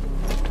俾。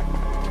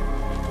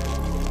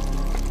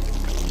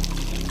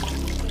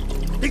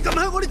你咁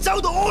喺我啲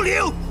酒度屙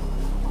尿！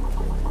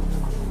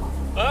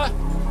啊，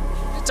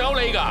酒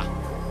你㗎？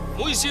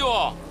唔好意思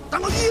喎。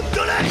等我閹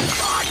咗你！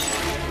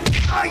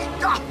哎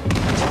呀！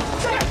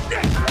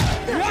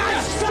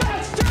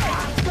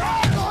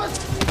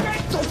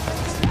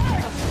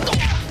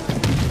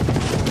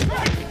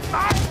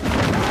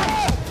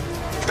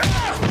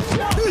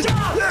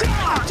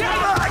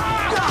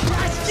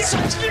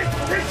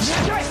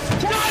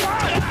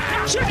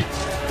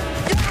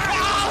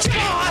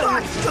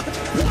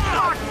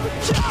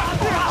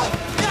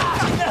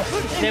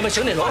你係咪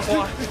上嚟攞貨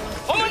啊？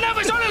我問你係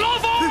咪上嚟攞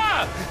貨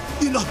啊？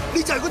原來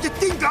你就係嗰隻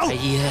癲狗。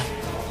係啊，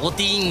我癲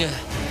嘅，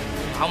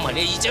咬埋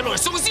你耳仔落嚟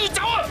送燒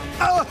酒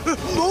啊！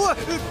唔好啊，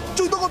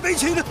最多我俾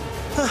錢啊！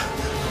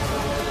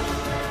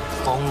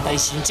放低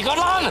船隻個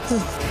躝！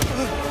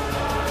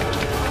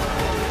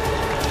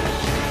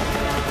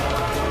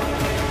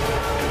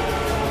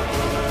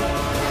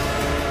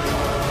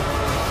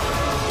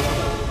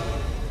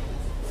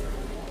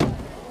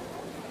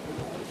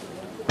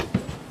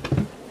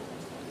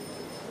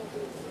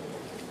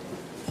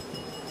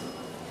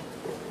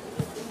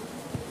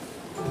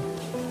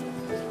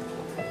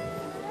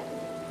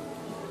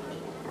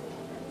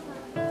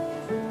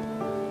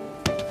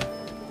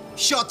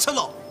下車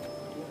咯，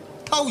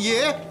偷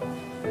嘢！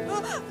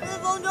你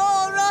放咗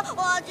我啦！啊！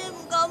我下次唔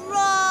敢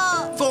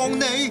啦。放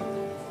你？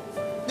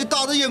你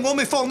打得贏我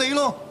咪放你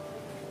咯？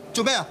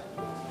做咩啊？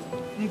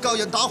唔夠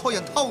人打開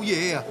人偷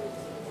嘢啊！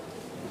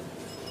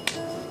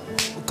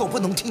我講不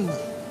攏聽啊！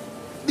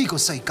呢個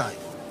世界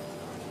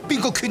邊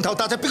個拳頭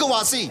大就邊個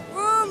話事。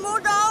唔好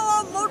打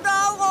我，唔好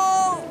打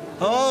我。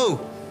好，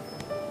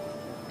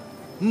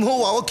唔好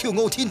話我KIU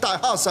NGO-TIN大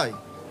蝦細。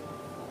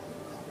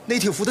呢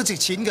條褲都值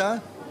錢㗎，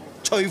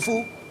除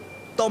褲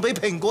當俾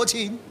蘋果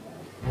錢。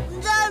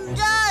唔制唔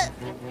制。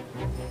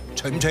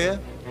除唔除啊？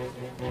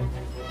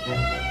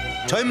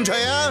除唔除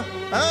啊？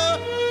啊？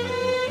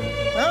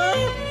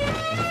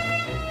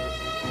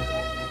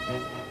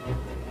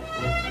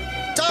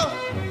走！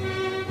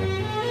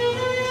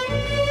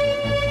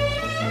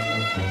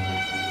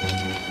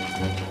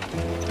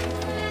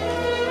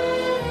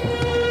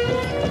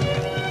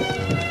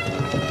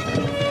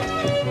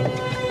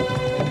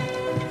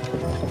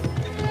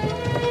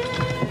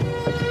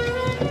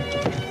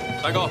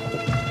大哥，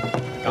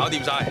搞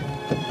掂晒。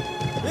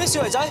咦，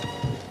小維仔，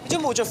你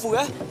點冇着褲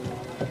嘅？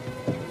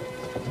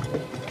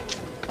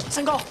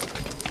新哥，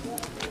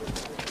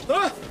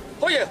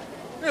可爺，呢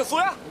條褲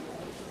咧？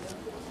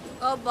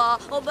阿爸，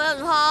我俾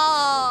人蝦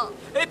啊！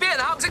你俾人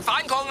蝦唔識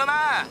反抗嘅咩？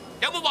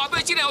有冇話俾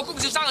你知你有公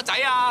少生個仔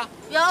啊？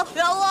有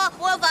啊，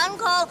我有反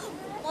抗，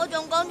我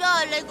仲講咗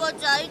係你個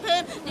仔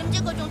添，點知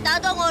佢仲打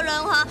多我2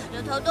下，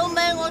由頭到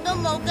尾我都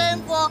冇驚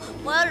過，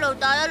我一路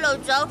打一路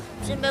走，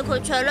先俾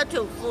佢扯甩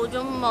條褲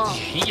啫嘛。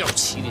豈有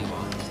此理話！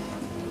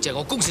淨係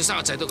我公少生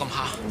個仔都咁蝦。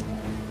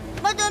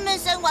乜對面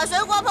盛華水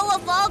果鋪個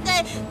伙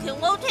計KIU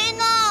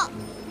NGO-TIN啊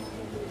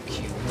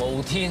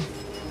KIU NGO-TIN，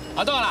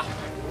阿東啊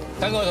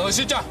嗱，等我同佢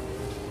説章。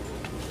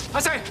阿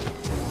四，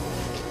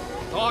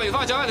我學完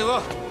翻去著翻條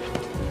褲。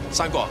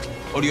山哥啊，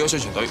我列咗宣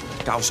傳隊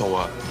交數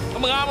啊。咁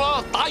咪啱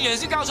咯，打完人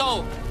先交數。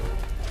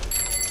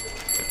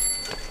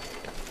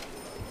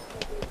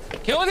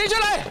KIU NGO-TIN出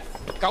嚟，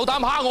夠膽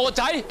蝦我個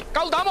仔，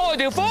夠膽摸我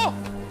條褲。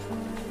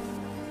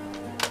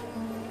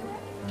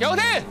KIU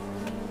NGO-TIN，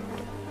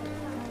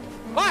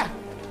喂！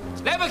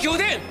你係咪KIU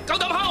NGO-TIN？夠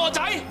膽蝦我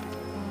仔？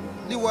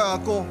呢位阿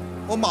哥，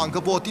我盲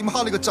㗎噃，點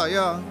蝦你個仔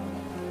啊？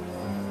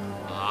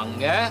盲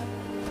嘅？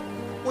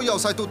我由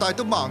細到大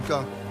都盲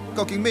㗎，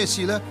究竟咩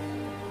事咧？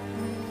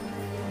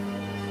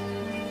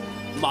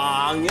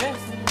盲嘅？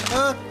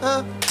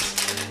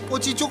我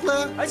支竹咧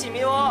喺前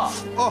面喎。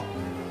哦，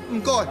唔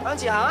該。向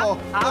前行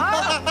啊！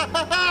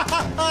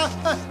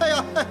哎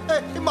呀，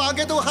盲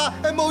嘅都蝦，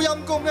冇陰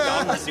功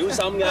啊！小心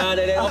㗎，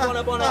你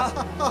我幫你。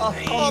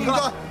唔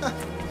該。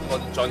我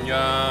唔盡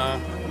啊！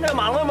呢個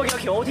盲佬有冇叫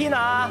KIU NGO-TIN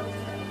啊？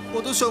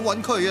我都想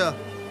揾佢啊！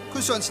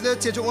佢上次咧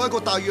借咗我一個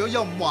大洋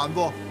又唔還喎，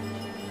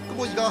咁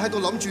我而家喺度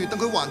諗住等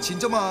佢還錢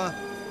啫嘛。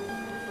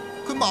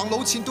佢盲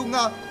佬錢都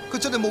呃，佢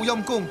真係冇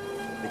陰功。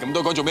你咁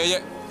多講做咩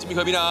啫？知唔知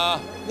佢邊啊？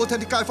我聽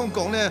啲街坊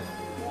講咧，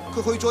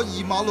佢去咗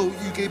2馬路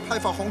裕記批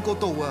發行嗰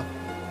度啊！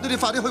你哋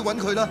快啲去揾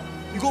佢啦！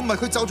如果唔係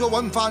佢走咗揾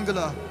唔翻㗎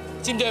啦！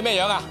知唔知係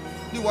咩樣啊？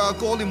呢位阿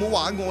哥，你唔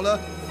好玩我啦！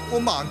我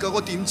盲㗎，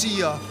我點知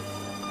啊？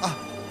啊！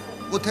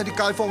我聽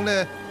啲街坊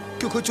咧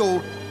叫佢做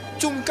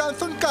中間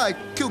分界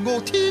KIU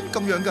NGO-TIN咁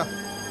樣㗎。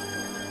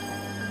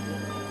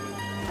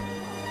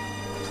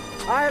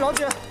唉，攞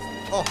住。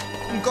哦，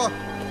唔該。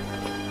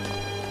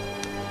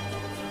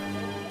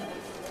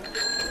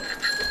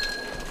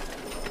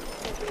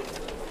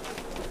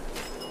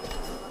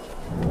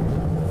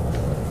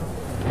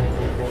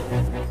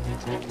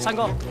山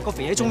哥，個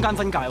肥喺中間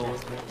分界喎。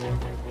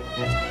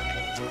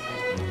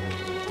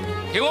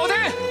KIU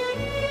NGO-TIN，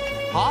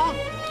嚇？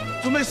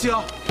做咩事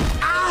啊？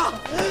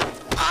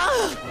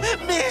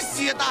咩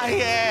事啊，大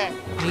爺？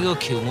呢個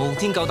KIU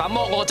NGO-TIN夠膽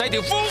剝我個仔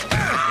條褲？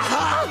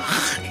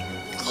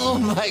我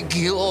唔係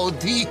KIU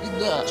NGO-TIN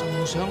啊！仲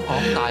想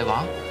講大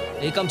話？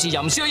你今次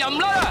淫笑淫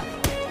啦！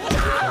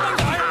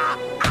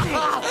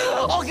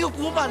我叫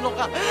古文龍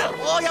啊，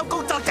我有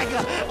工作證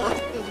啊！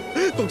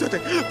工作證，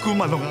古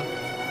文龍啊！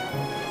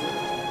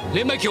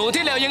你咪KIU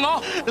NGO-TIN，你又認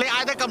我？你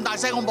嗌得咁大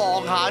聲，我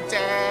望下啫。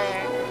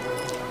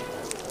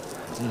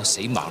咁個死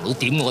盲佬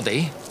點我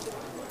哋？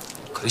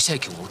佢先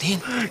係KIU NGO-TIN，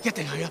一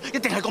定係啊！一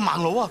定係個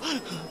盲佬啊！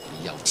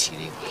有次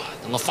你話，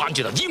等我翻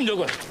轉頭閹咗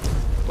佢。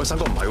喂，山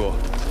哥唔係喎，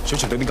宣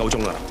傳隊已經夠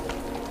鐘啦。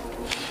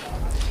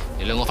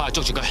你兩個翻去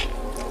捉住佢，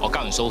我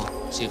交完數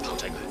先投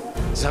齊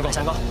佢。山哥，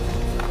山哥。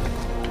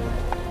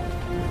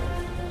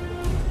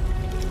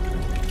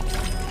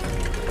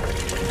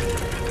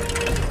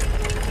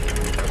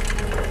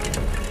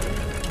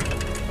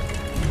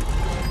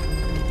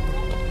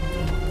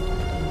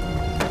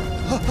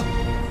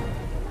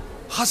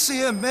嚇死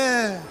人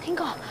咩？天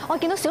哥，我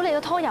見到小麗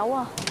嘅拖友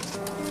啊！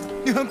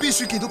你響邊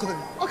處見到佢？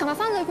我琴日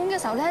翻旅館嘅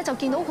時候咧，就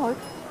見到佢，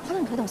可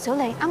能佢同小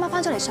麗啱啱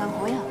翻咗嚟上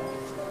海啊！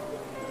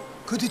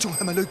佢哋仲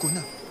係咪旅館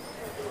啊？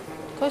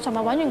佢尋日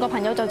揾完個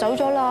朋友就走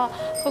咗啦，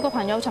佢個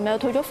朋友尋日又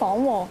退咗房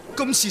喎。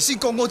咁遲先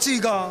講我知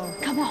㗎。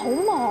琴日好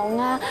忙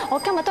啊，我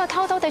今日都係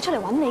偷偷地出嚟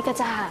揾你㗎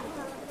咋。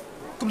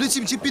咁你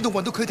知唔知邊度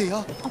揾到佢哋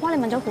啊？我幫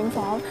你問咗管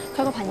房，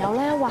佢個朋友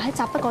咧話喺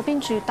閘北嗰邊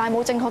住，但係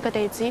冇正確嘅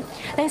地址。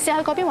你試下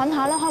去嗰邊揾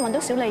下啦，可以揾到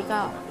小麗㗎。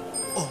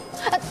哦。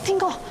天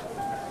哥，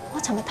我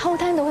尋日偷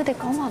聽到佢哋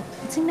講話唔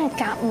知咩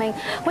革命，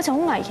好似好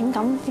危險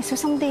咁，你小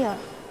心啲啊！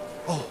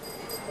哦。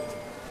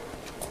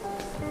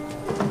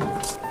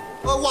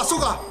華叔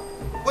啊，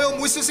我有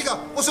冇消息啊？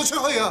我想出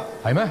去啊！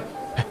係咩？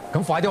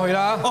咁快啲去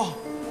啦！哦。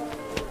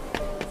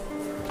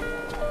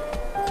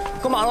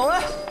個盲佬咧？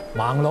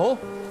盲佬？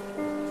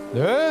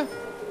誒？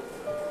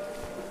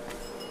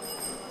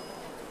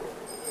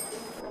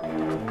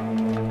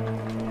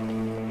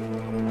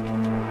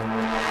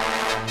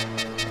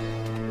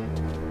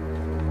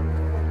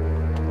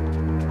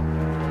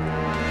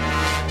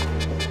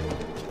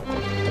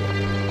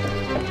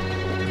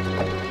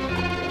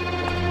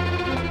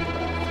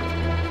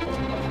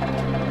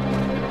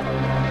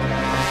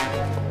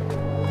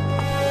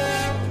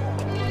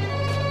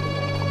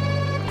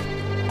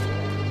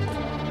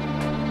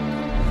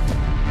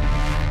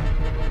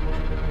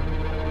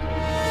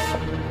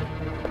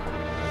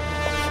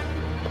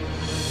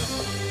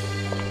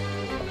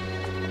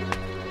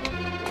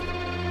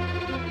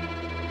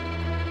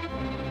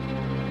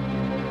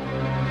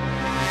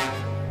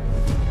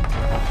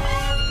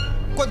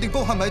關定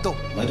邦係咪喺度？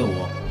喺度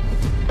喎。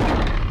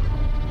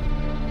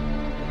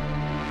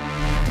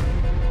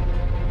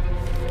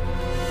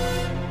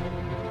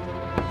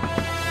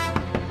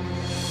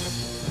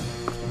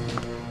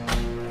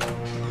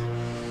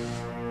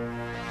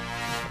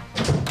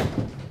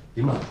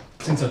點啊？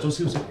證實咗消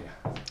息未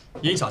啊？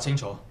已經查清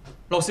楚，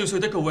駱少帥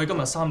的確會喺今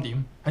日3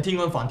點喺天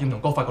安飯店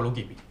同嗰發個佬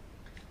見面。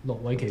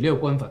駱偉奇呢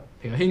個軍閥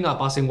平日欺壓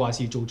百姓壞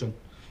事做盡，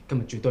今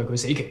日絕對係佢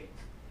死期。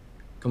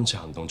今次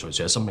行動隨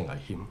時係生命危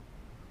險，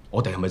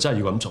我哋係咪真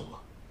係要咁做啊？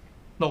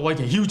駱偉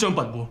奇囂張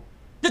跋扈，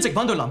一直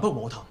反對南北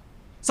和談，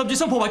甚至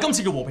想破壞今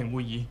次嘅和平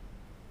會議。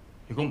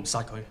如果唔殺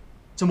佢，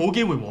就冇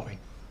機會和平，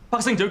百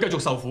姓就要繼續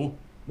受苦。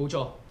冇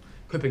錯，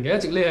佢平日一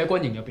直匿喺軍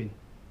營入邊，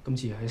今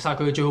次係殺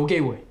佢嘅最好機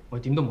會，我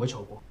哋點都唔可以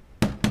錯過。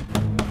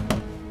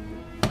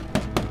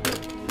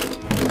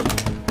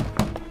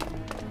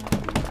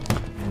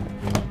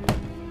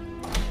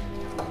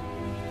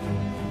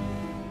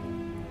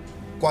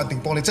關定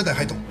邦，你真係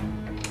喺度？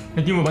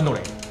你點會揾到你？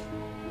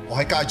我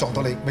喺街撞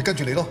到你，咪跟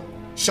住你咯。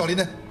少年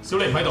呢？小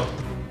李唔喺度。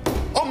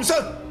我唔信。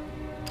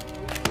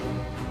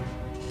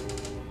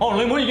我同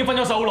你妹已經分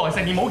咗手好耐，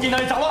成年冇見啦，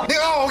你走啊！你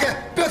呃我嘅，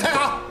俾我睇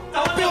下。走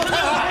啊！俾我睇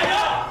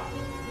下。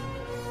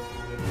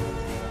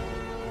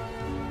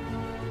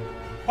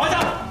快走！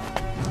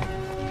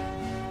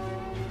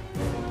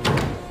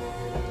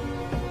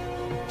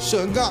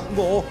想呃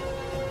我，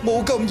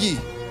冇咁易，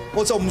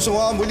我就唔信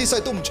我阿妹呢世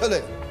都唔出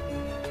嚟。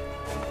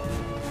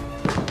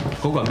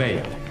嗰個係咩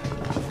人嚟？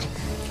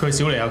佢係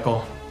小李阿哥，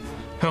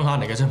鄉下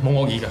嚟嘅啫，冇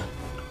惡意㗎。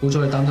好彩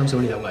你擔心小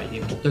李有危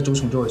險，一早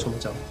送咗去蘇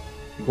州。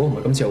如果唔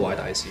係，今次有壞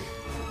大事。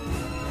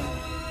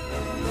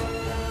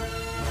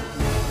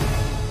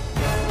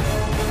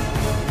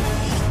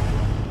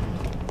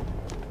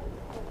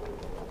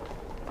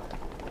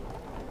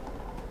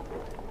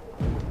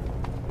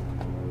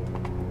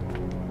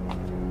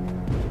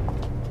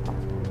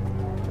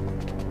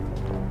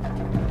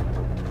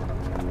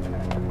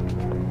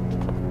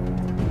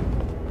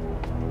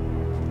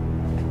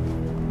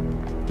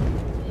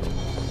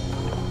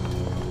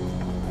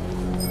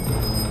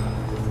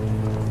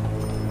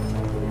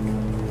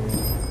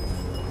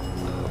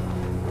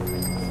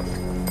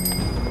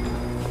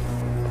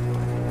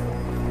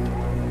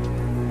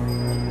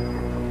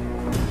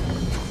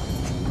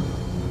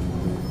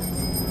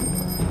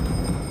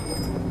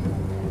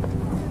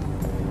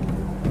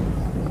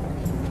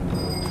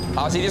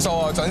下次啲數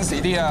啊準時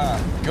啲啊！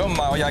如果唔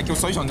係，我又係叫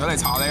水巡隊嚟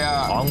查你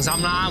啊！放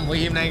心啦，唔會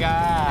欠你㗎。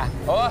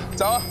好啊，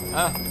走啊！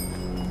啊！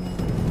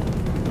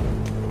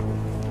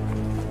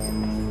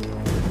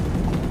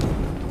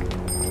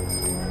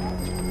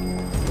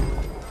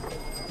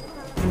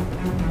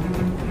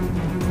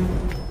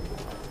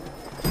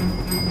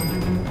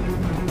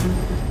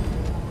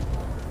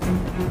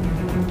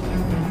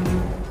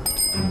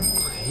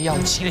有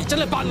次你真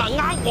係扮盲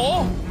呃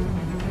我。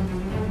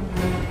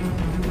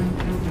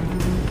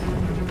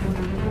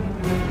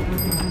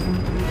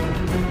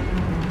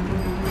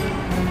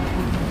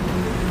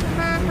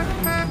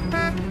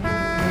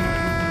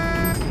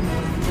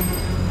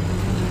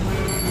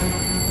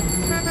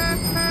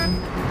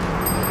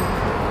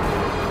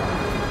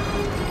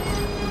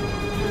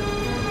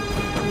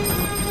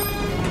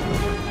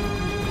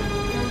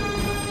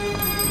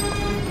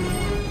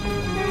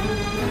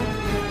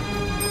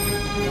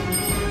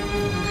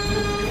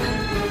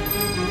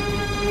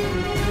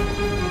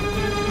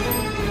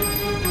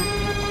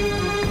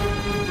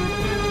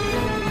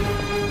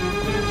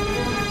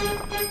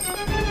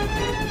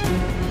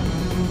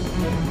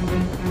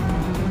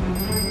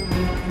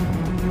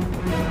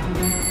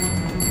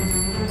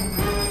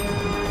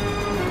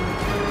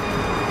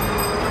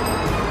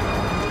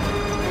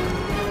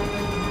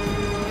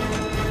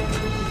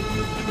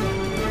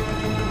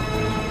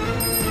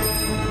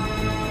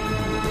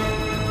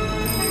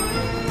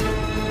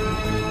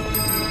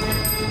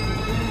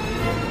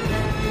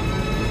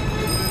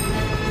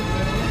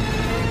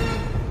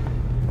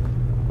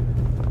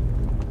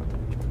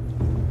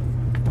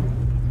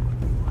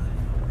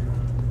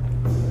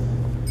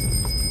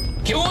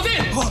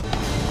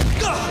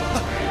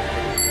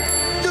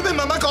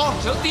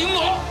想點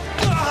我？